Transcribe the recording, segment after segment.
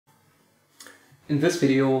In this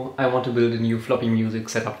video I want to build a new floppy music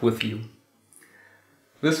setup with you.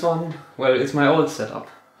 This one, well, it's my old setup.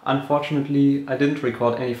 Unfortunately, I didn't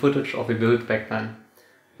record any footage of the build back then.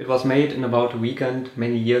 It was made in about a weekend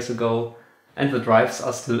many years ago, and the drives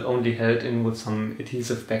are still only held in with some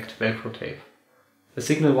adhesive-backed Velcro tape. The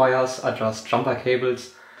signal wires are just jumper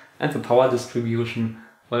cables, and the power distribution,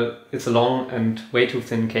 well, it's a long and way too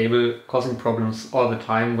thin cable, causing problems all the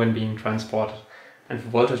time when being transported. And the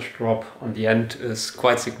voltage drop on the end is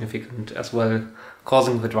quite significant as well,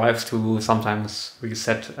 causing the drives to sometimes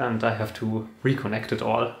reset and I have to reconnect it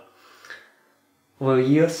all. Over the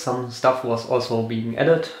years some stuff was also being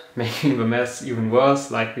added, making the mess even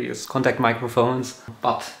worse, like these contact microphones,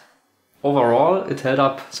 but overall it held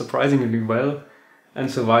up surprisingly well and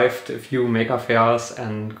survived a few maker fairs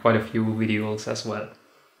and quite a few videos as well.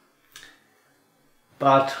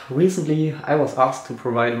 But recently I was asked to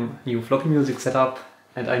provide a new floppy music setup,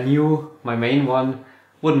 and I knew my main one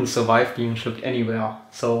wouldn't survive being shipped anywhere,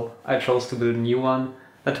 so I chose to build a new one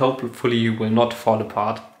that hopefully will not fall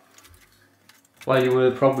apart. While you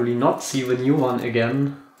will probably not see the new one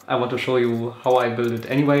again, I want to show you how I build it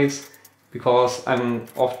anyways, because I'm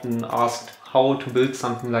often asked how to build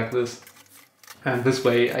something like this, and this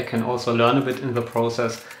way I can also learn a bit in the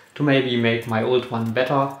process to maybe make my old one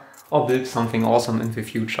better or build something awesome in the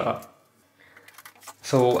future.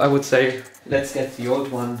 So I would say, let's get the old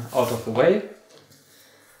one out of the way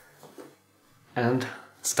and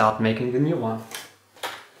start making the new one.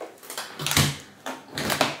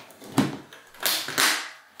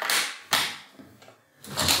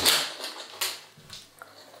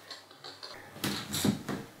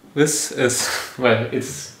 This is, well,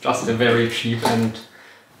 it's just a very cheap and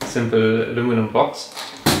simple aluminum box.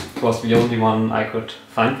 It was the only one I could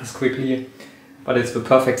find this quickly, but it's the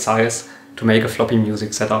perfect size to make a floppy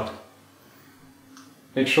music setup.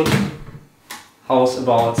 It should house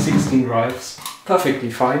about 16 drives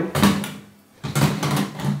perfectly fine.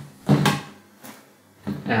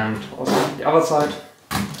 And also on the other side,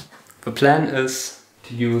 the plan is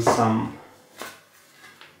to use some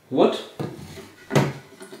wood,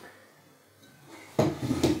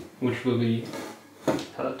 which will be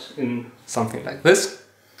cut in something like this.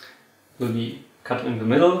 Will be cut in the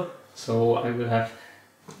middle, so I will have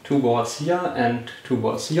two boards here and two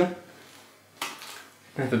boards here.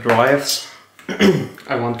 And the drives,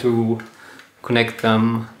 I want to connect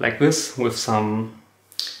them like this with some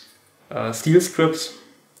steel strips,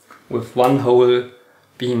 with one hole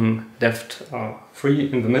being left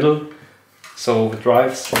free in the middle, so the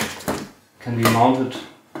drives can be mounted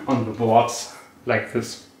on the boards like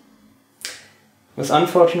this. This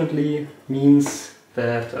unfortunately means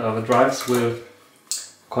that the drives will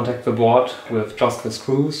contact the board with just the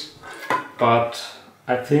screws, but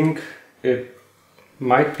I think it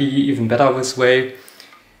might be even better this way,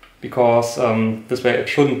 because this way it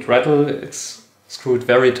shouldn't rattle. It's screwed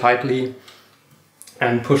very tightly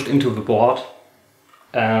and pushed into the board,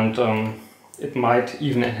 and it might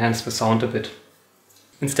even enhance the sound a bit.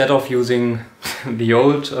 Instead of using the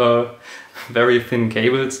old very thin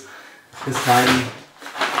cables, this time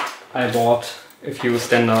I bought a few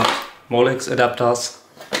standard Molex adapters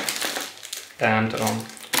and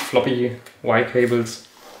floppy Y cables.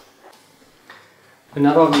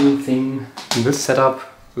 Another new thing in this setup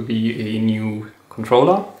will be a new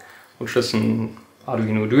controller, which is an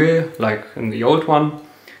Arduino Duo like in the old one,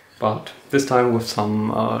 but this time with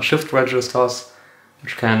some shift registers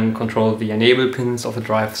which can control the enable pins of the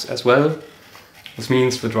drives as well. This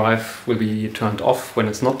means the drive will be turned off when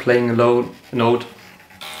it's not playing a note.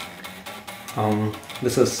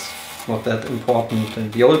 This is not that important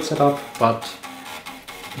in the old setup, but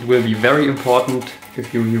it will be very important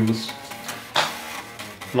if you use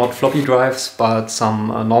not floppy drives, but some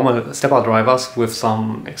normal stepper drivers with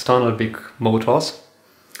some external big motors.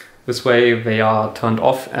 This way they are turned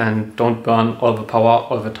off and don't burn all the power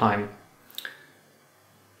all the time.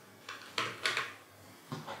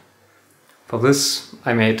 For this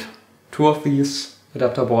I made two of these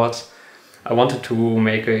adapter boards. I wanted to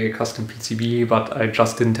make a custom PCB, but I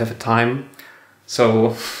just didn't have the time,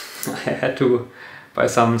 so I had to buy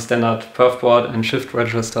some standard perf board and shift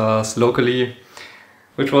registers locally,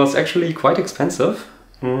 which was actually quite expensive,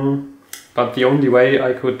 but the only way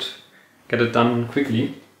I could get it done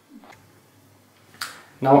quickly.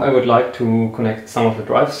 Now I would like to connect some of the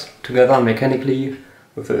drives together mechanically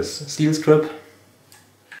with this steel strip.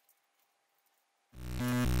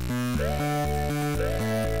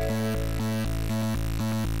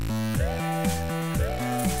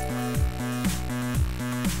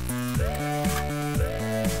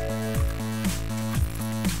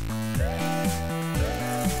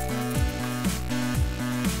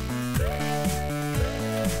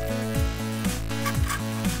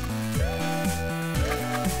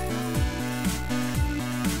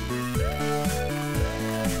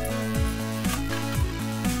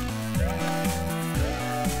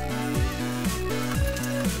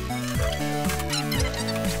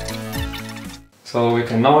 So we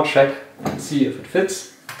can now check and see if it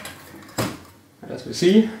fits. And as we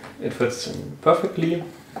see, it fits in perfectly.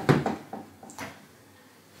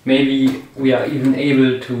 Maybe we are even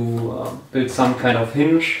able to build some kind of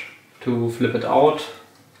hinge to flip it out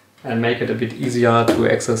and make it a bit easier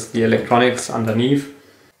to access the electronics underneath.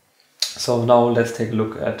 So now let's take a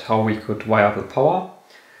look at how we could wire the power.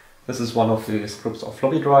 This is one of the strips of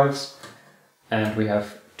floppy drives, and we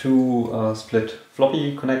have two split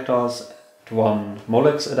floppy connectors, one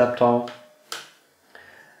Molex adapter,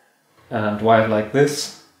 and wired like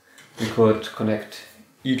this we could connect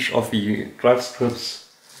each of the drive strips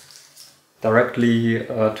directly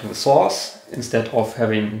to the source, instead of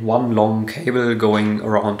having one long cable going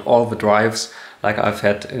around all the drives like I've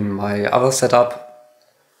had in my other setup.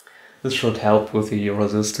 This should help with the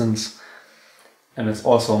resistance, and it's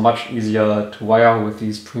also much easier to wire with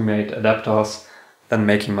these pre-made adapters than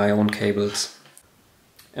making my own cables.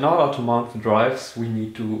 In order to mount the drives, we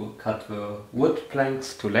need to cut the wood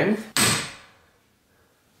planks to length.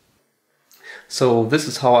 So this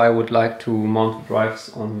is how I would like to mount the drives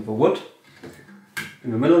on the wood.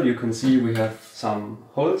 In the middle you can see we have some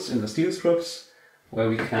holes in the steel strips where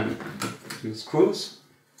we can use screws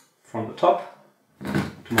from the top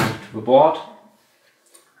to mount it to the board.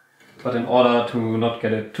 But in order to not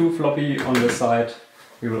get it too floppy on this side,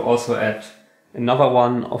 we will also add another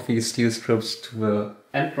one of these steel strips to the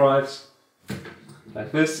end drives,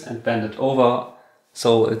 like this, and bend it over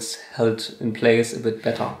so it's held in place a bit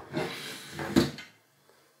better.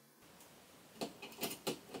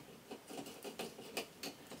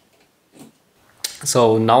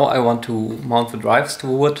 So now I want to mount the drives to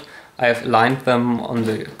the wood. I have aligned them on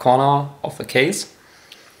the corner of the case.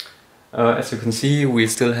 As you can see, we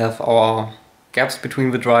still have our gaps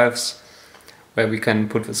between the drives where we can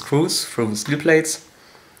put the screws through the steel plates.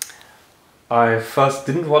 I first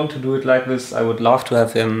didn't want to do it like this. I would love to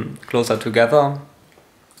have them closer together.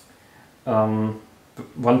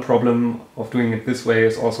 One problem of doing it this way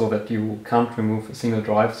is also that you can't remove single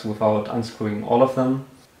drives without unscrewing all of them,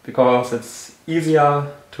 because it's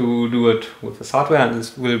easier to do it with this hardware and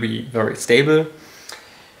this will be very stable.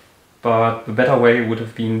 But the better way would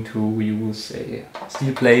have been to use a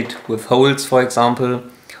steel plate with holes, for example,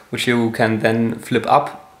 which you can then flip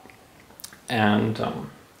up and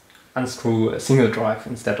unscrew a single drive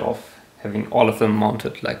instead of having all of them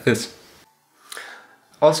mounted like this.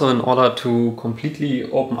 Also, in order to completely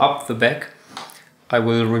open up the back, I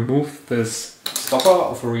will remove this stopper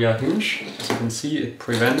of a rear hinge. As you can see, it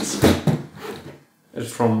prevents it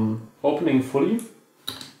from opening fully.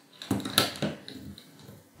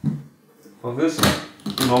 For this,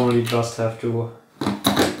 you normally just have to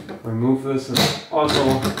remove this. It's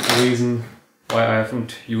also the reason why I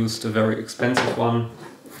haven't used a very expensive one.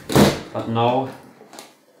 But now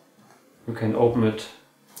you can open it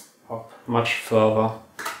up much further.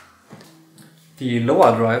 The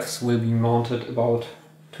lower drives will be mounted about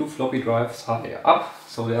 2 floppy drives higher up,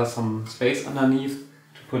 so there's some space underneath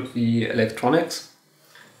to put the electronics.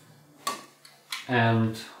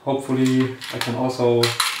 And hopefully I can also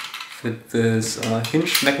fit this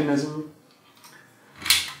hinge mechanism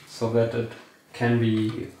so that it can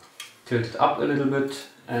be tilted up a little bit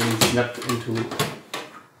and snapped into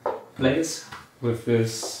place with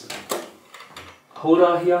this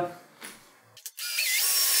holder here.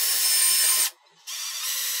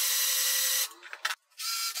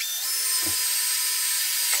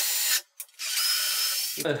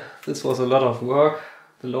 This was a lot of work.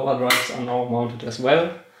 The lower drives are now mounted as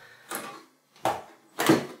well.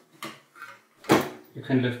 You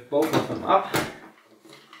can lift both of them up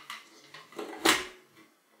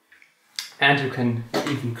and you can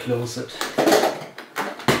even close it.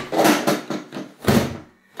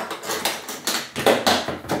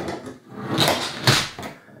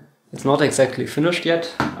 It's not exactly finished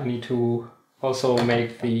yet. I need to also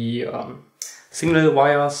make the signal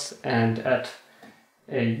wires and add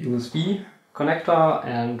a USB connector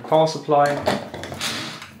and power supply,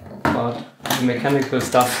 but the mechanical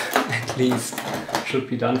stuff at least should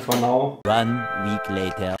be done for now. 1 week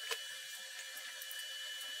later.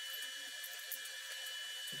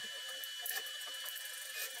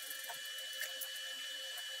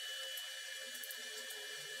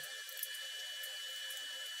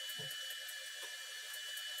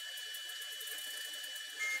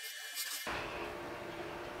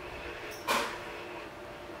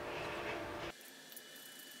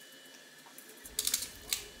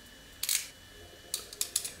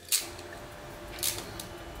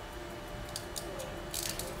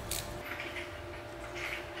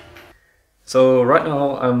 So right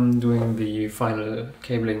now I'm doing the final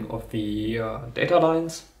cabling of the data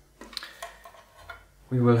lines.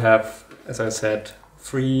 We will have, as I said,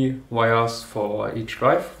 3 wires for each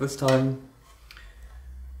drive this time.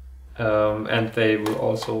 And they will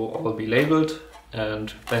also all be labeled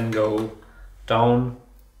and then go down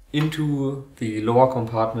into the lower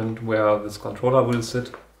compartment where this controller will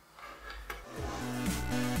sit.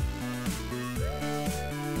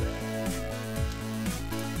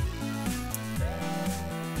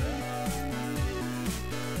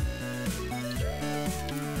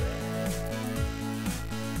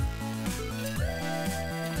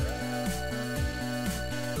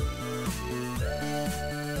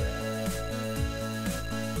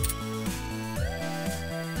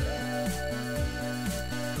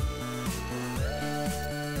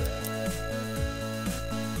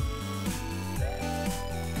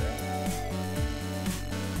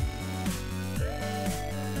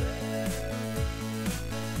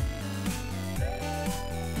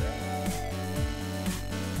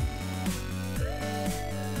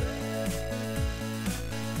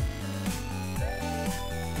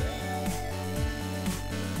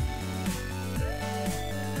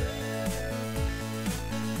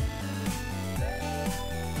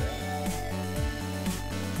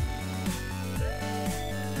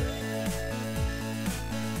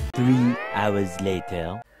 Three hours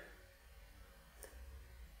later.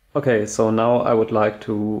 Okay, so now I would like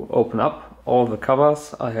to open up all the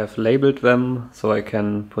covers. I have labeled them so I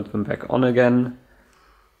can put them back on again.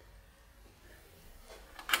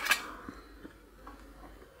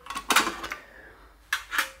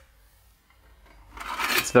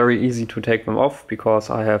 It's very easy to take them off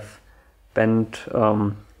because I have bent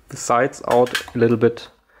the sides out a little bit.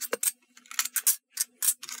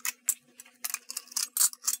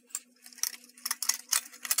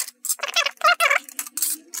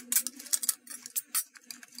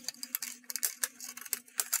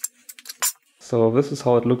 So this is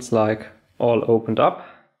how it looks like all opened up.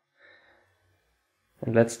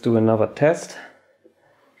 And let's do another test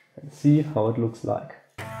and see how it looks like.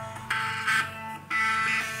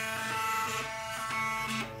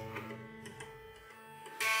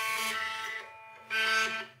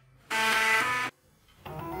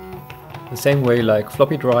 The same way like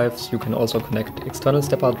floppy drives, you can also connect external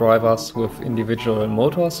stepper drivers with individual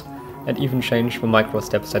motors and even change the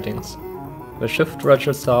micro-step settings. The shift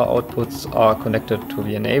register outputs are connected to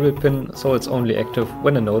the enable pin, so it's only active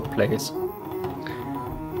when a node plays.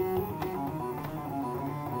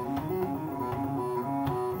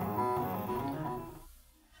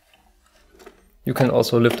 You can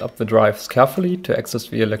also lift up the drives carefully to access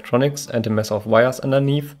the electronics and a mess of wires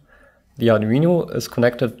underneath. The Arduino is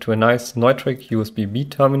connected to a nice Neutrik USB-B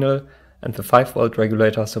terminal, and the 5V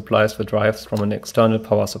regulator supplies the drives from an external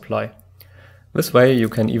power supply. This way you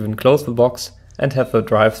can even close the box and have the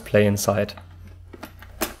drives play inside.